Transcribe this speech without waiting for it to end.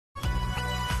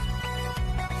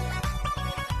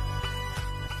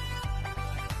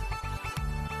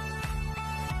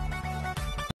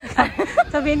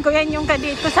Sabihin ko yan yung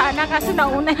kadate ko sana kaso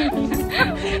nauna hindi.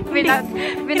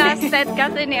 Binasted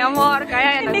kasi ni Amor.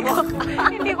 Kaya hindi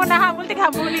ko nahabol.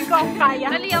 Tighabulin ko ang kaya.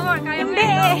 Dali Amor, kaya mo hindi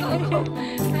yan.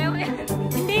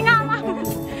 Hindi nga ma.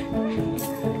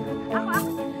 Ako.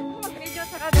 Mag-video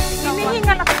sa radyo.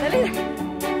 Hinihingal ako. Dali.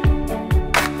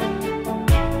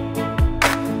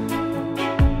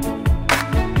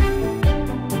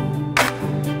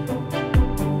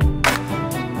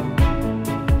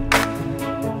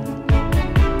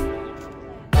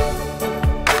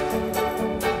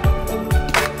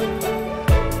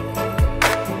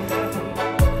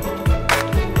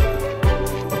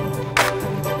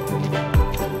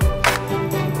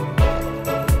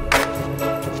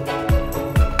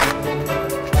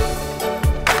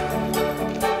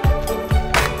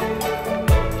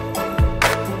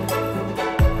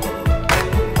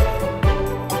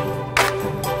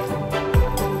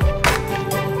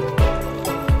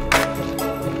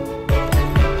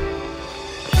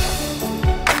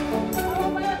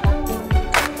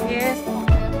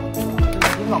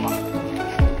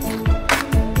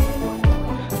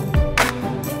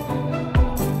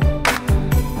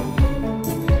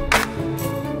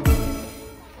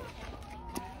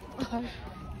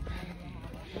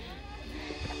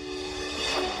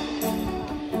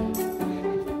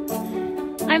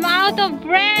 I'm out of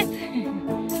breath.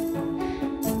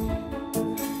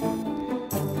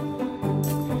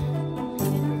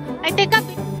 I take up.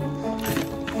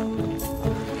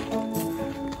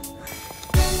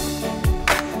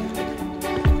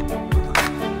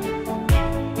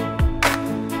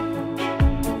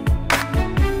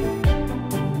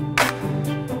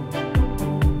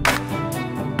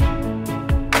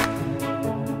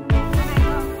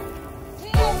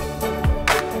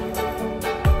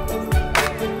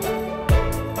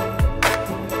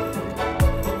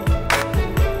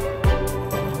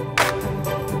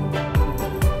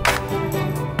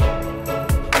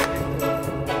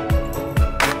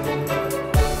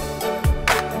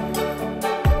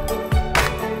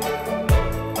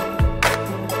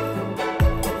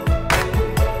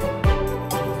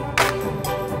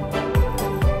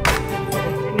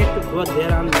 What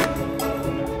there on me?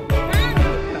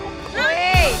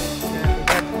 Hey!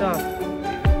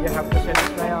 You have to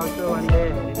satisfy also one day.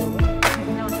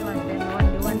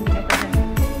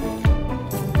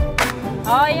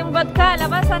 Oh, yung vodka.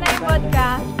 Labasan na yung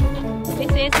vodka. This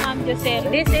is Ma'am Josel.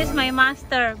 This is my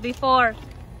master before.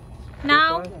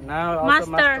 Now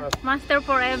master. Master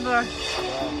forever.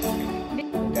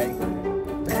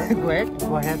 Go ahead.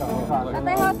 Go ahead. But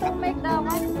I have to make the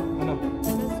one. No.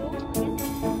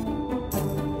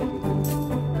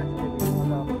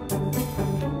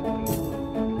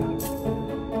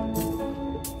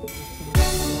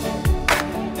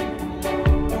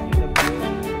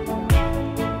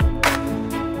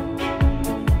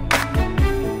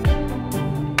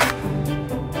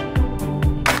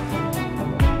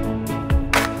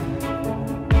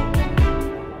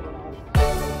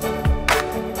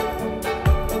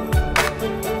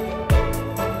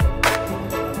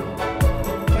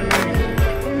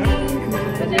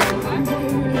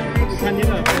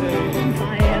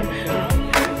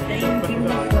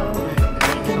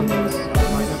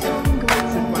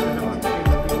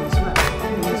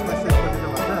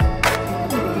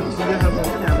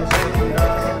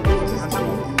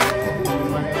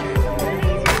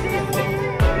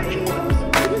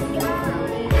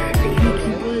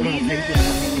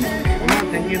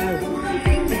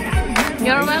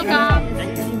 You're welcome.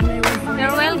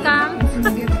 You're welcome.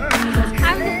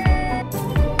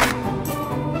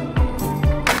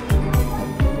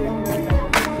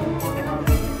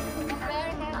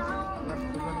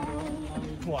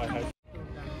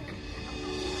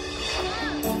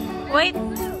 Wait.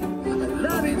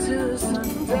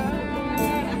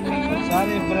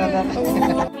 Sorry, brother.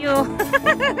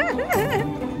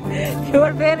 You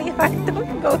are very hard to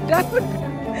go down.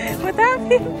 What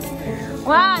happened?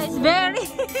 Wow, it's very.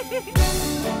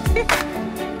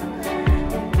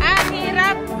 Ang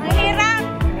hirap. Ang hirap.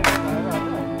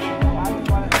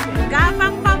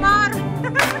 Gapang pamor.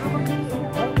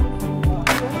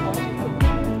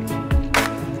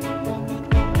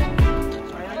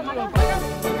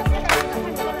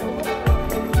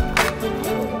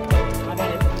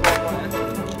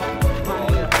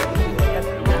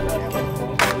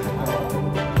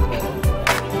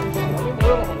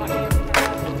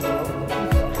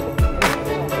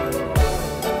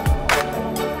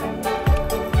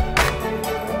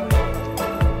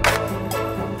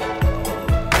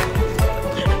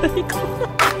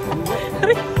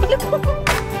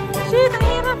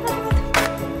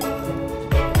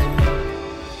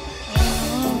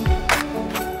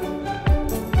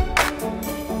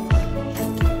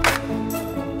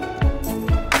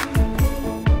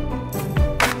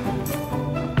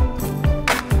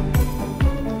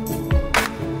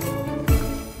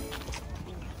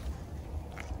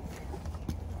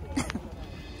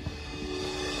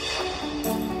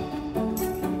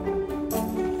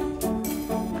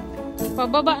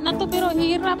 Pababa na to pero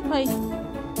hirap ay.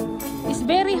 It's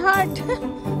very hard.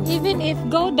 Even if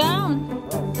go down.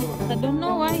 I don't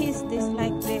know why is this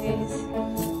like this.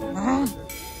 Ah.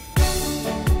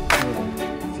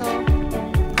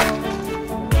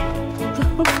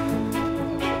 So go.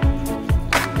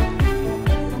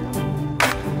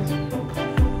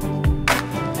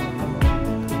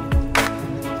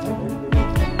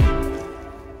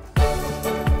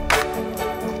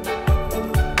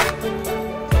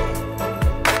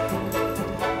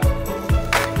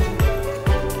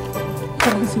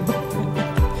 Parang suba.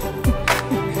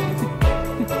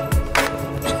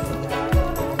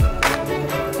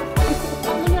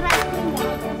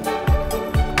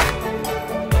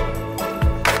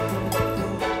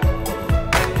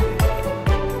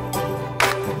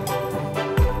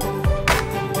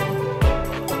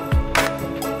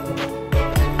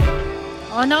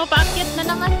 Oh no, paakyat na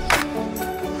naman.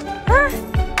 Ah!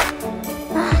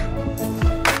 Ah!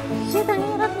 Shit, ang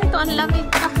hirap nito. Ang lamig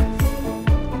pa.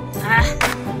 Ah!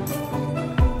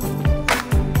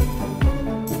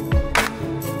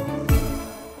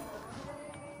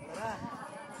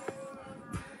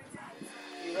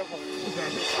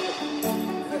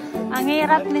 Ang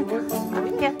hirap nito.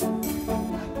 Akyat.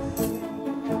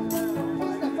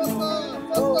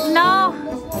 No.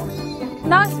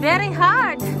 No, it's very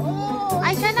hard.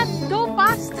 I cannot do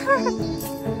faster.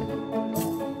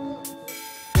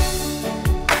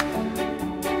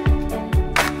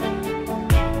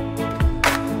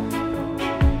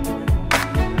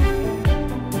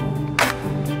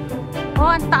 Oh,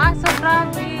 ang taas. So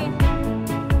grabe.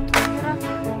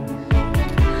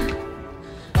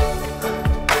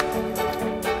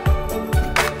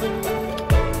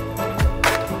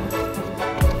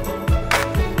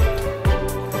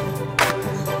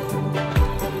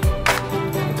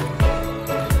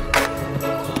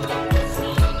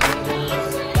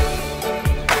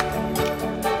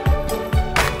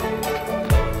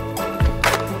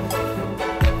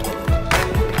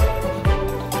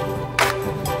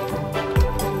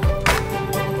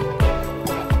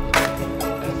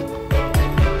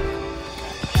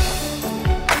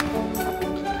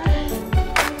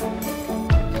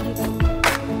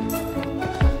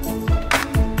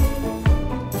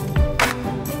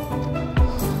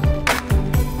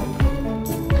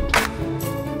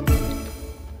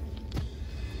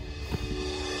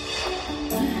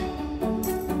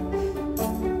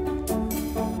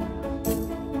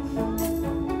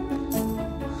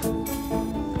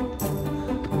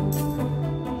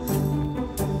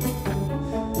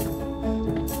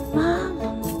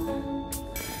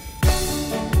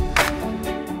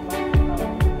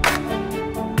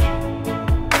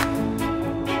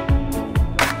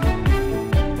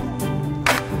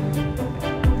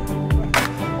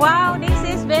 Wow, this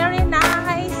is very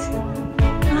nice.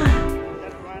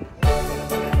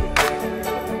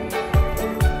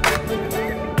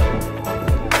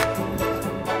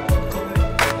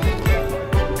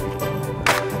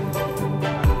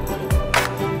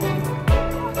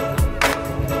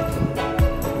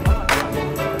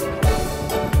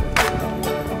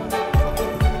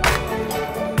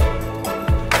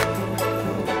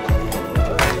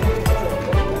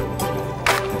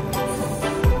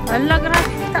 Ala,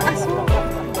 grabe taas mo.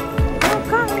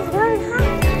 Hongkong is very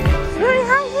high. Very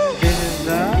high here. This is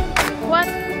the What?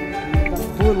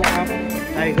 bull of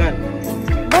tiger.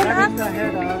 Bull That up? is the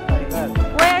head of tiger.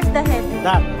 Where's the head?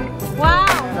 That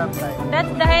Wow. head of tiger.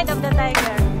 That's the head of the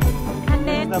tiger. And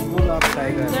then The bull of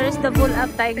tiger. there is the bull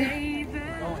up tiger.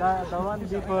 The one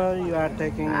before you are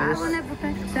taking is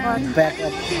What? back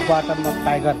at bottom of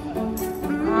tiger.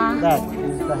 Ah. That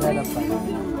is the head of tiger.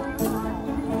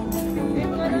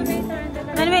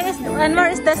 And where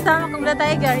is the stomach of the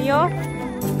tiger? Yo?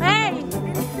 Hey!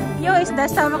 Yo is the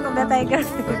stomach of the tiger.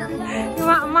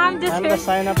 Mom just And the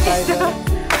sign of tiger.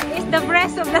 is the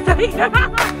breast of the tiger.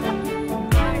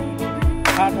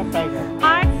 Heart of tiger.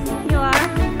 Heart, you are.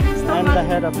 And the Stomach,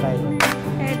 head of tiger.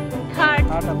 head, heart.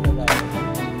 Heart of the tiger.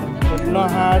 With no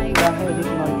heart, the head is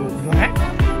no use.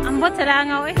 Ambot sa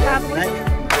langaw eh, kapoy.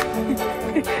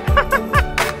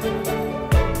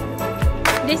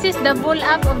 This is the bull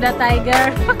up of the tiger.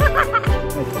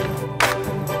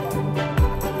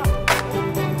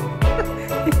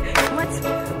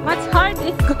 What's hard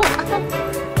if go up?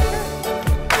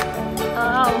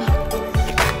 Oh.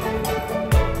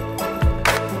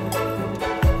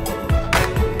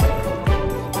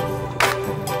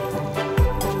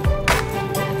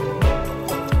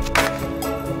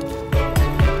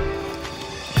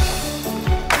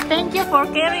 Thank you for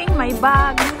carrying my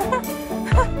bag.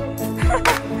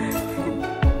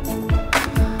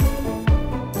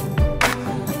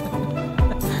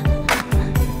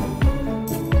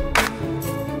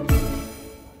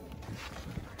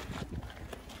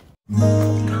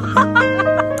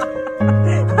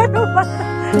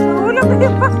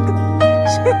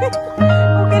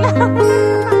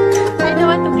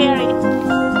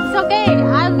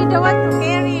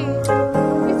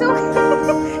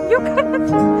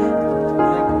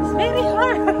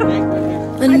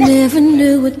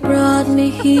 me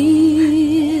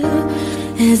here,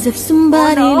 as if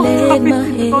somebody led my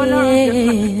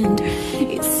hand.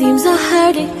 It seems I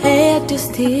hardly had to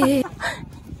steer.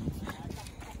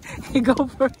 You go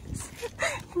first.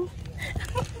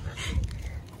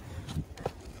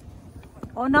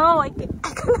 Oh no, I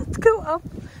cannot go up.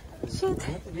 Shit.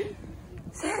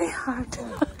 It's very hard.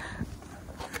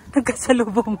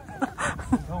 Nagkasalubong.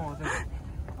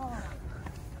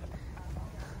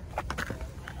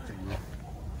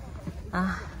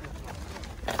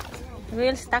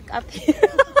 We'll stuck up here.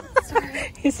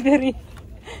 It's very...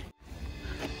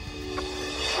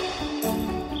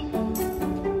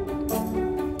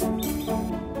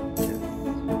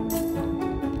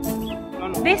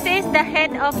 This is the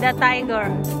head of the tiger.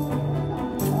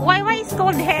 Why is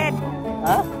called head?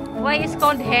 Huh? Why is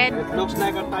called head? It looks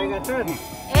like a tiger turn.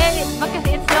 Because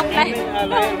it look like...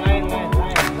 Lion.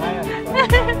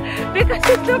 Because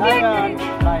it look like...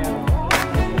 Lion.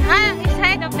 It's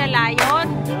head of the lion.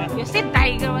 You see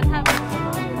tiger, what happened?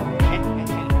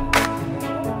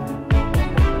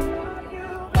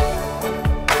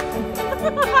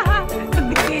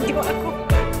 Nag-video ako.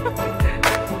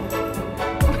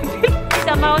 It's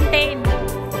a mountain.